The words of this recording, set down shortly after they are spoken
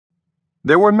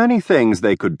There were many things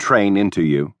they could train into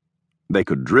you. They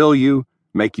could drill you,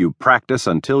 make you practice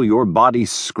until your body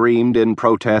screamed in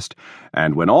protest,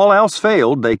 and when all else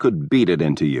failed, they could beat it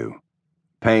into you.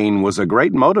 Pain was a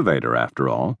great motivator, after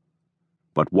all.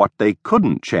 But what they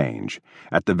couldn't change,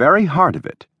 at the very heart of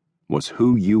it, was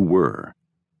who you were.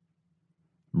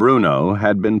 Bruno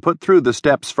had been put through the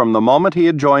steps from the moment he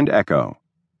had joined Echo.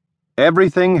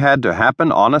 Everything had to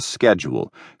happen on a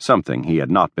schedule, something he had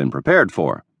not been prepared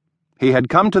for. He had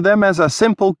come to them as a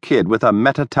simple kid with a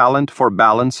meta-talent for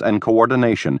balance and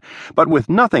coordination, but with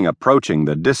nothing approaching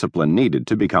the discipline needed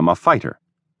to become a fighter.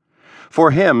 For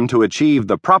him to achieve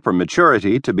the proper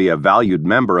maturity to be a valued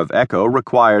member of Echo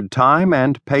required time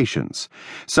and patience,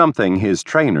 something his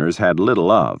trainers had little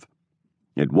of.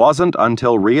 It wasn't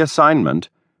until reassignment,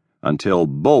 until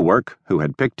Bulwark, who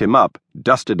had picked him up,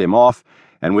 dusted him off,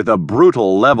 and with a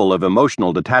brutal level of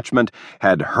emotional detachment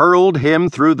had hurled him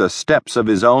through the steps of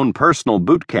his own personal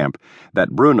boot camp, that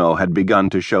Bruno had begun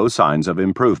to show signs of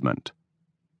improvement.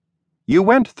 You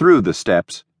went through the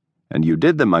steps, and you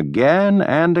did them again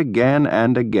and again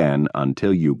and again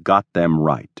until you got them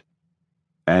right.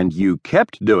 And you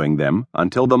kept doing them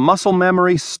until the muscle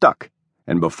memory stuck,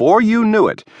 and before you knew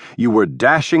it, you were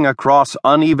dashing across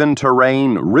uneven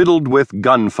terrain riddled with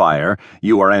gunfire.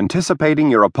 You were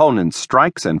anticipating your opponent's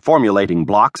strikes and formulating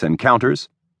blocks and counters.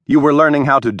 You were learning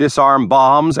how to disarm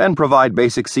bombs and provide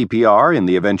basic CPR in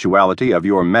the eventuality of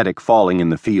your medic falling in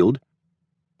the field.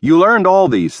 You learned all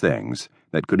these things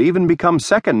that could even become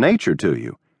second nature to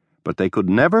you, but they could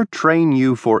never train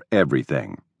you for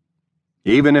everything.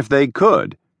 Even if they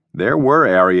could, there were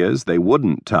areas they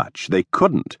wouldn't touch. They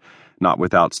couldn't, not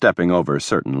without stepping over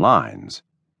certain lines.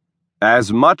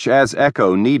 As much as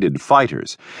Echo needed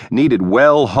fighters, needed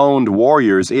well-honed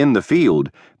warriors in the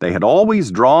field, they had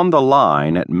always drawn the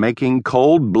line at making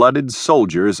cold-blooded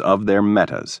soldiers of their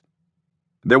metas.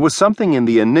 There was something in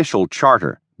the initial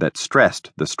charter that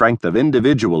stressed the strength of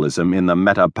individualism in the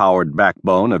meta-powered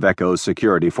backbone of Echo's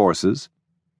security forces.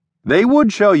 They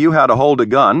would show you how to hold a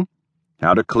gun,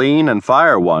 how to clean and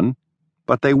fire one,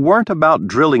 but they weren't about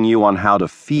drilling you on how to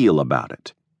feel about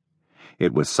it.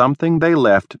 It was something they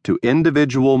left to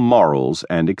individual morals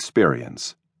and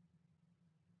experience.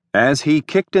 As he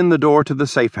kicked in the door to the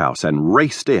safe house and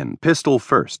raced in, pistol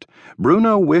first,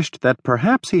 Bruno wished that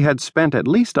perhaps he had spent at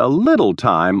least a little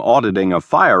time auditing a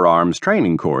firearms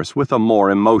training course with a more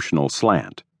emotional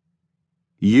slant.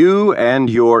 You and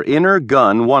your Inner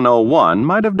Gun 101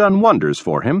 might have done wonders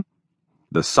for him.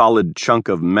 The solid chunk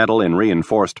of metal in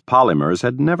reinforced polymers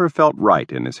had never felt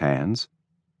right in his hands.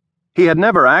 He had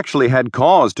never actually had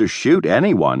cause to shoot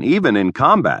anyone, even in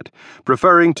combat,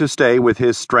 preferring to stay with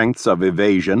his strengths of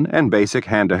evasion and basic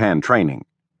hand-to-hand training.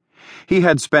 He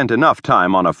had spent enough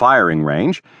time on a firing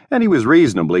range, and he was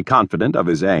reasonably confident of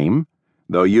his aim,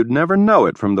 though you'd never know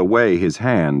it from the way his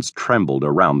hands trembled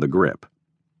around the grip.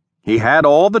 He had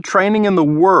all the training in the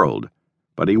world,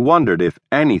 but he wondered if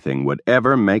anything would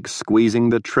ever make squeezing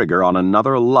the trigger on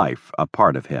another life a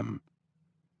part of him.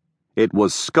 It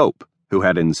was Scope who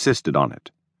had insisted on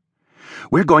it.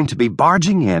 "We're going to be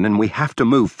barging in, and we have to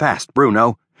move fast,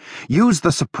 Bruno. Use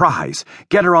the surprise.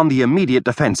 Get her on the immediate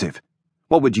defensive.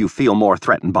 What would you feel more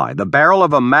threatened by, the barrel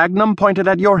of a magnum pointed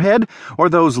at your head, or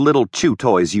those little chew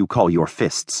toys you call your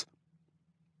fists?"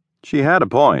 She had a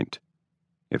point.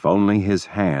 If only his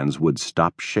hands would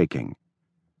stop shaking.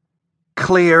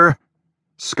 "Clear!"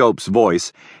 Scope's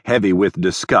voice, heavy with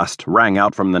disgust, rang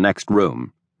out from the next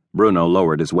room. Bruno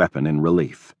lowered his weapon in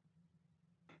relief.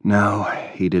 No,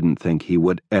 he didn't think he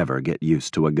would ever get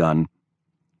used to a gun.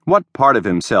 What part of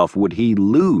himself would he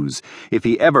lose if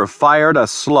he ever fired a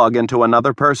slug into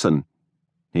another person?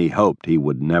 He hoped he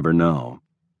would never know.